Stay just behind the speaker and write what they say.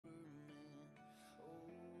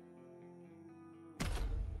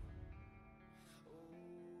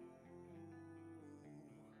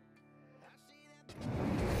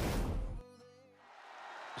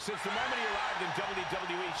Since the moment he arrived in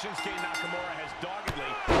WWE, Shinsuke Nakamura has doggedly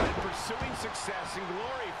been pursuing success and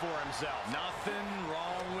glory for himself. Nothing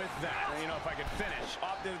wrong with that. You know, if I could finish,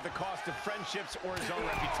 often at the cost of friendships or his own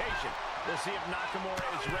reputation. We'll see if Nakamura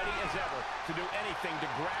is ready as ever to do anything to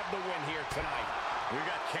grab the win here tonight. We've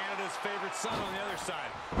got Canada's favorite son on the other side.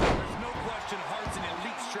 There's no question Hart's an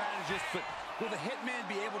elite strategist, but will the Hitman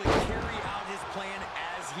be able to carry out his plan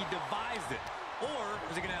as he devised it? Or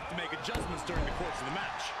is he going to have to make adjustments during the course of the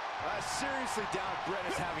match? I seriously doubt Bret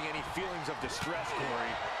is having any feelings of distress,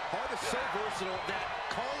 Corey. Hart is so versatile that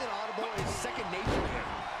calling an audible is second nature to him.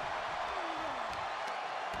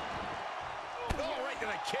 Oh, right to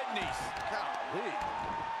the kidneys. Golly.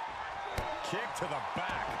 Kick to the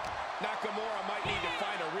back. Nakamura might need to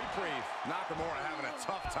find a reprieve. Nakamura having a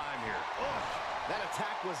tough time here. Oh, that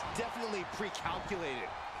attack was definitely pre-calculated,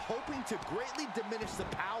 hoping to greatly diminish the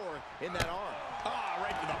power in that arm. Ah,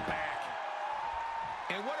 right to the back.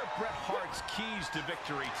 And what are Bret Hart's keys to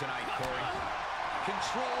victory tonight, Corey?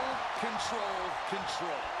 Control, control,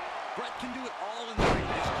 control. Bret can do it all in the ring.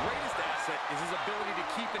 His greatest asset is his ability to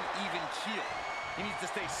keep an even keel. He needs to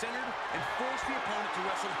stay centered and force the opponent to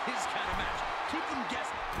wrestle his kind of match. Keep them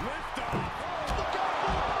guessing. Lift off. Look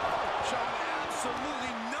out! Showing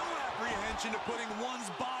absolutely no apprehension to putting one's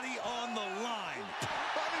body on the line.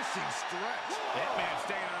 Punishing stretch. Hitman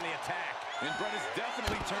staying on the attack. And Bret is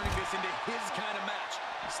definitely turning this into his kind of match.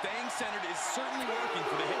 Staying centered is certainly working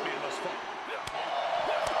for the Hitman thus far.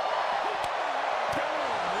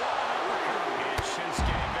 And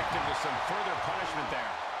Shinsuke victim to some further punishment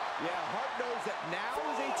there. Yeah, Hart knows that now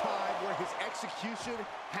is a time where his execution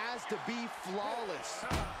has to be flawless.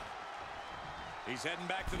 He's heading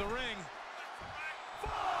back to the ring.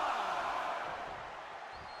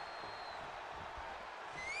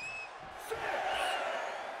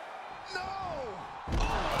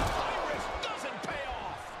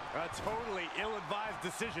 A totally ill-advised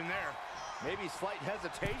decision there. Maybe slight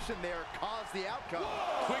hesitation there caused the outcome.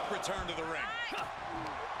 Quick return to the ring.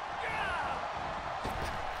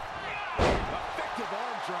 Effective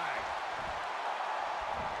arm drag.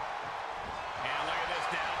 And look at this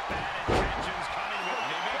now. Bad intentions coming with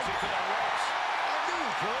him. He makes it to the ropes. I knew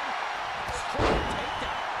he could. Strong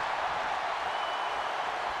takedown.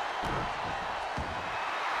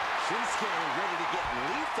 Shinsuke ready to get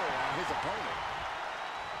lethal on his opponent.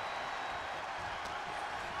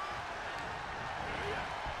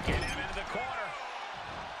 Get him into the corner.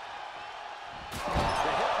 The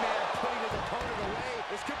Hitman putting his opponent away.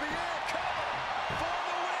 This could be it. Cover for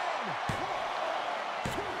the win.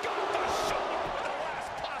 Got the shoulder at the last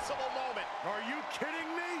possible moment. Are you kidding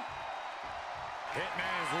me? Hitman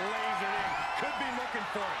is lasered in. Could be looking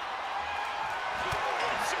for it.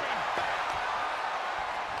 Answering back.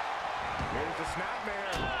 Here's the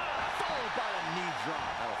snapmare. Followed by a knee drop.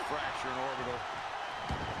 That'll fracture an orbital.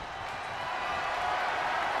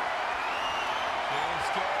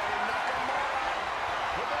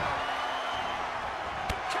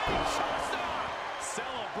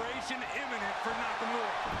 Celebration imminent for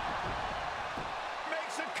Nakamura.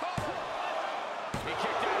 Makes a cover. He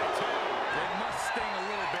kicked out at two. It must sting a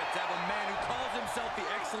little bit to have a man who calls himself the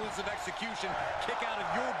excellence of execution kick out of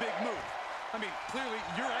your big move. I mean, clearly,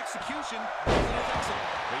 your execution is excellent.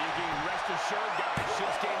 But you can rest assured, guys,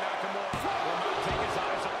 Shinsuke Nakamura will not take his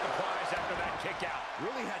eyes off the prize after that kick out.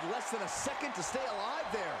 Really had less than a second to stay alive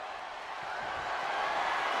there.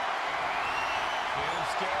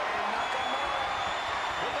 Shinsuke Nakamura.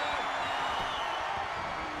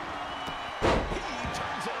 He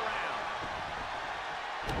turns it around.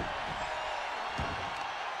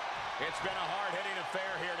 It's been a hard-hitting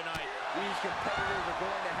affair here tonight. These competitors are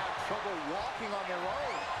going to have trouble walking on their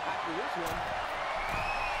own after this one.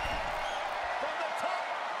 From the top.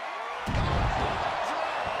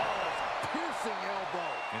 Piercing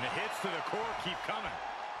elbow. And the hits to the core keep coming.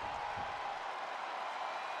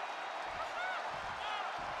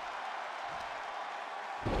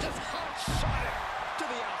 Just hot shot it to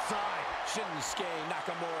the outside. Shinsuke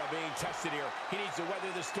Nakamura being tested here. He needs to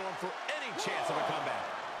weather the storm for any chance of a comeback.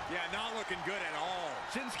 Yeah, not looking good at all.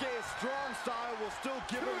 Shinsuke's strong style will still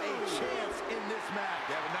give him a chance in this match.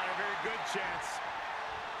 Yeah, but not a very good chance.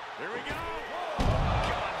 Here we go.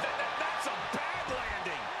 God, that's a bad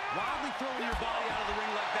landing. Wildly throwing your body out of the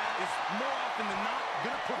ring like that is more often than not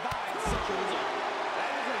going to provide such a result.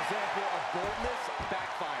 That is an example of boldness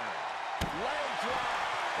backfiring. Leg drop.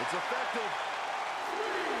 It's effective.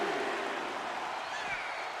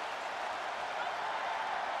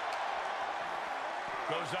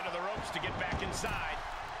 Goes under the ropes to get back inside.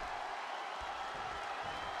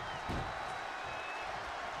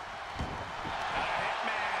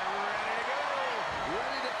 Hitman ready to go.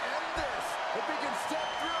 Ready to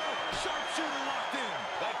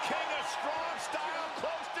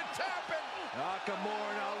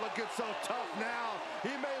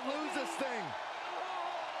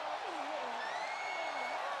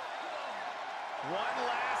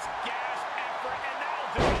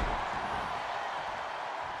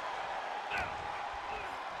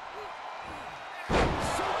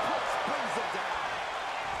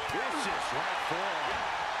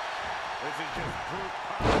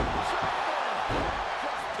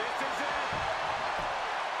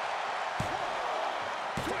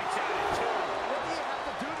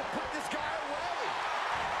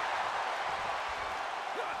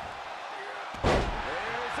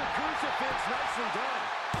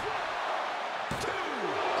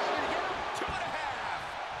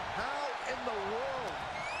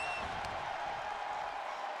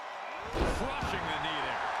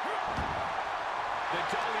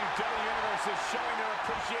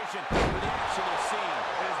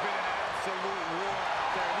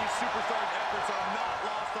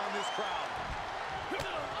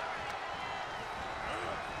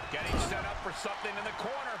Getting set up for something in the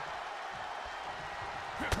corner.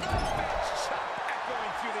 Shot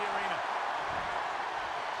echoing through the arena.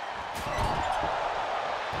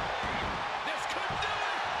 This could do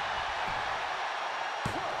it!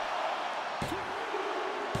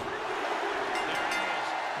 There it is.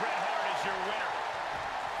 Bret Hart is your winner.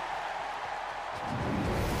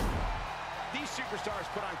 These superstars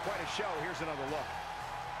put on quite a show. Here's another look.